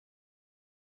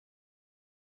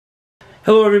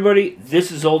Hello everybody,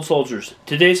 this is Old Soldiers.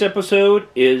 Today's episode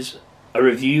is a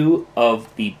review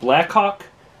of the Blackhawk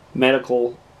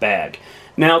Medical Bag.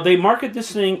 Now, they market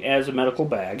this thing as a medical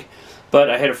bag,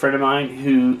 but I had a friend of mine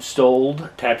who stole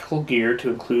tactical gear to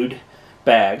include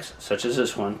bags, such as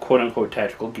this one, quote-unquote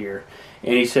tactical gear,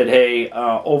 and he said, hey,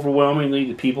 overwhelmingly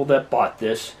the people that bought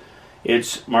this,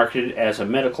 it's marketed as a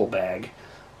medical bag,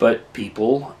 but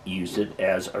people used it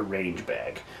as a range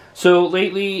bag. So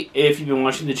lately, if you've been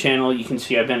watching the channel, you can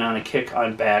see I've been on a kick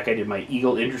on bag. I did my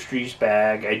Eagle Industries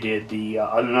bag, I did the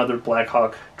another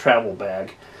Blackhawk travel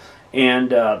bag,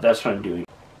 and that's what I'm doing.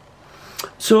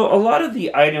 So a lot of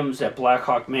the items that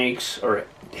Blackhawk makes, or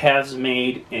has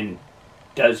made, and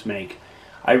does make,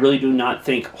 I really do not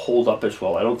think hold up as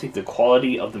well. I don't think the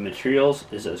quality of the materials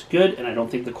is as good, and I don't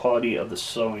think the quality of the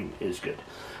sewing is good.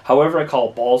 However, I call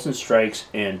it balls and strikes,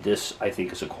 and this I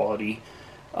think is a quality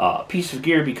piece of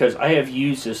gear because I have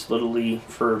used this literally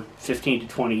for 15 to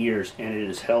 20 years and it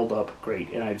has held up great,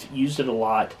 and I've used it a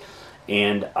lot,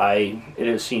 and it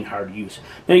has seen hard use.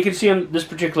 Now you can see on this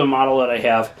particular model that I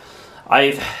have,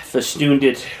 I've festooned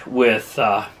it with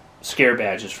scare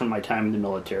badges from my time in the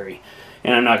military,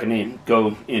 and I'm not going to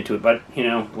go into it, but you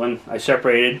know, when I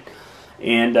separated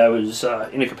and I was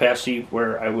in a capacity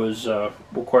where I was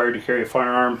required to carry a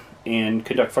firearm and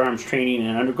conduct firearms training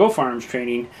and undergo firearms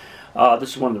training, this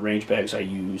is one of the range bags I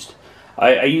used.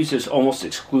 I use this almost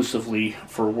exclusively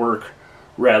for work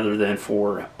rather than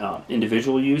for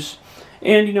individual use.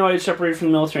 And, you know, I had separated from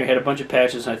the military. I had a bunch of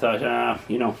patches, and I thought,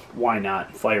 you know, why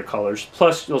not? Fire colors.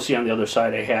 Plus, you'll see on the other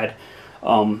side I had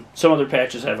some other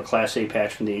patches. I have a Class A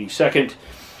patch from the 82nd.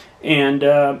 And,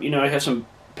 you know, I have some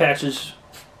patches,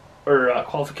 or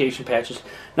qualification patches.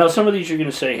 Now, some of these you're going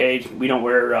to say, hey, we don't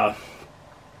wear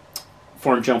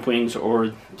foreign jump wings or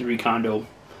the recondo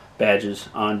badges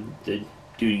on the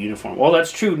duty uniform. Well,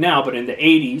 that's true now, but in the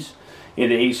 80s, in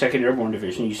the 82nd Airborne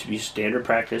Division, it used to be standard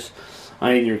practice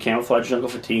on either your camouflage jungle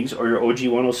fatigues or your OG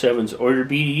 107s or your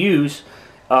BDUs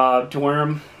to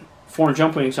wear foreign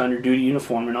jump wings on your duty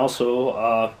uniform. And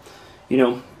also, you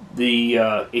know, the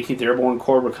 18th Airborne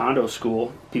Corps Recondo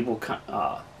School, people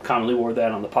commonly wore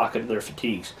that on the pocket of their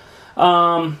fatigues.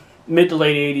 Mid to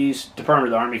late 80s, Department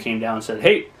of the Army came down and said,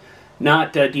 hey,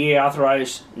 not DA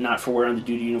authorized, not for wearing the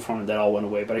duty uniform, and that all went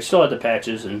away. But I still had the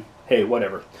patches, and hey,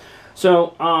 whatever.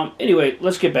 So, anyway,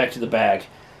 let's get back to the bag.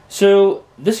 So,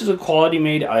 this is a quality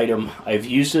made item. I've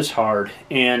used this hard,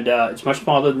 and it's much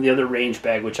smaller than the other range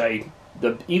bag, which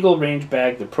the Eagle range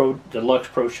bag, the Deluxe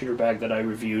Pro Shooter bag that I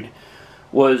reviewed,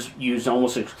 was used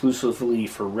almost exclusively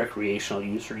for recreational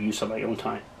use or use on my own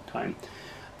time.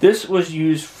 This was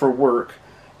used for work,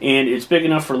 and it's big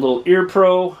enough for a little ear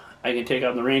pro. I can take out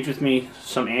on the range with me,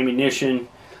 some ammunition,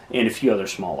 and a few other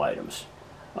small items.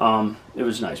 It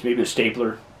was nice. Maybe a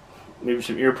stapler, maybe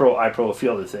some ear pro, eye pro, a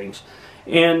few other things.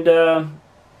 And now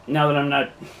that I'm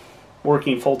not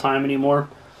working full-time anymore,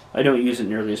 I don't use it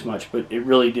nearly as much, but it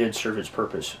really did serve its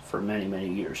purpose for many,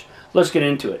 many years. Let's get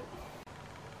into it.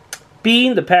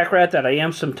 Being the pack rat that I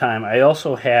am sometime, I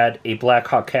also had a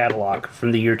Blackhawk catalog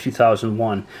from the year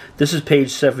 2001. This is page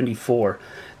 74.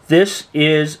 This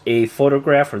is a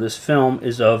photograph, or this film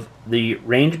is of the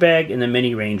range bag and the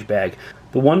mini range bag.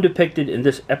 The one depicted in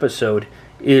this episode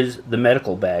is the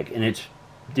medical bag, and it's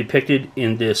depicted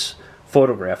in this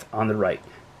photograph on the right.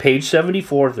 Page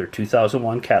 74 of their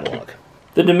 2001 catalog.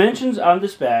 The dimensions on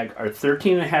this bag are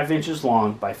 13.5 inches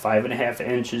long by 5.5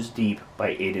 inches deep by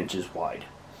 8 inches wide.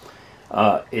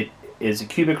 It is a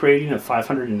cubic rating of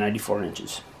 594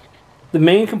 inches. The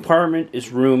main compartment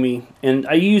is roomy, and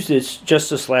I used this just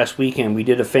this last weekend. We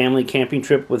did a family camping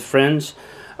trip with friends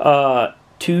to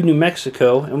New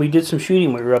Mexico, and we did some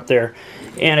shooting when we were up there,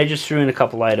 and I just threw in a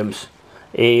couple items.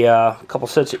 A couple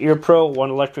sets of ear pro,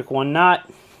 one electric, one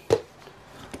not,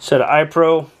 set of eye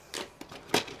pro,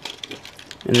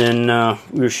 and then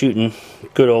we were shooting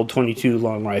good old 22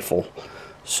 long rifle.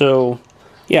 So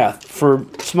yeah, for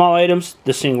small items,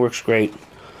 this thing works great.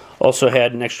 Also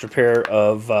had an extra pair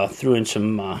of, threw in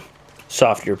some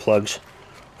soft ear plugs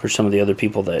for some of the other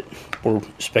people that were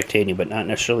spectating but not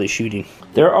necessarily shooting.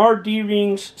 There are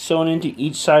D-rings sewn into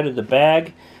each side of the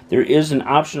bag. There is an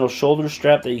optional shoulder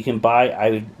strap that you can buy.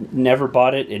 I never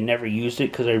bought it and never used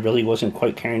it because I really wasn't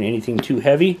quite carrying anything too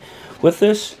heavy with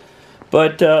this.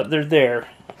 But they're there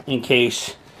in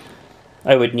case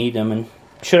I would need them. And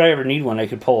should I ever need one, I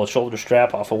could pull a shoulder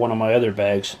strap off of one of my other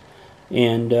bags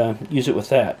and use it with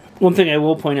that. One thing I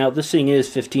will point out, this thing is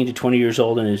 15 to 20 years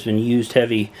old and has been used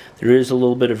heavy. There is a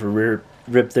little bit of a rear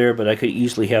rip there, but I could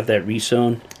easily have that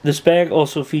resewn. This bag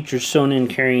also features sewn-in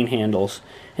carrying handles,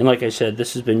 and like I said,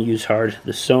 this has been used hard.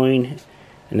 The sewing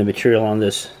and the material on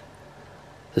this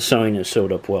The sewing is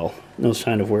sewed up well. No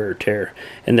sign of wear or tear.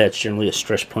 And that's generally a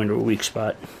stress point or a weak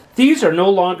spot. These are no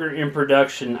longer in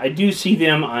production. I do see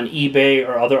them on eBay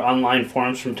or other online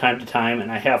forums from time to time,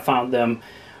 and I have found them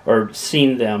or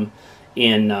seen them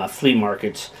in flea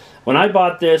markets. When I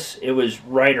bought this, it was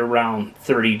right around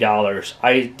 $30.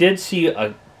 I did see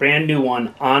a brand new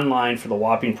one online for the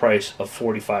whopping price of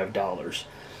 $45.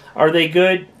 Are they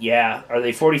good? Yeah. Are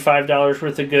they $45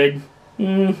 worth of good?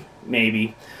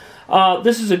 Maybe.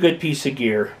 This is a good piece of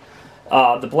gear.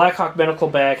 The Blackhawk Medical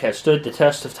Bag has stood the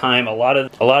test of time. A lot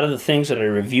of the things that I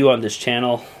review on this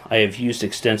channel I have used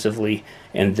extensively,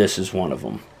 and this is one of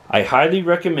them. I highly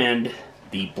recommend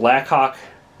the Blackhawk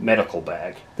Medical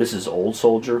Bag. This is Old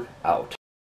Soldier out.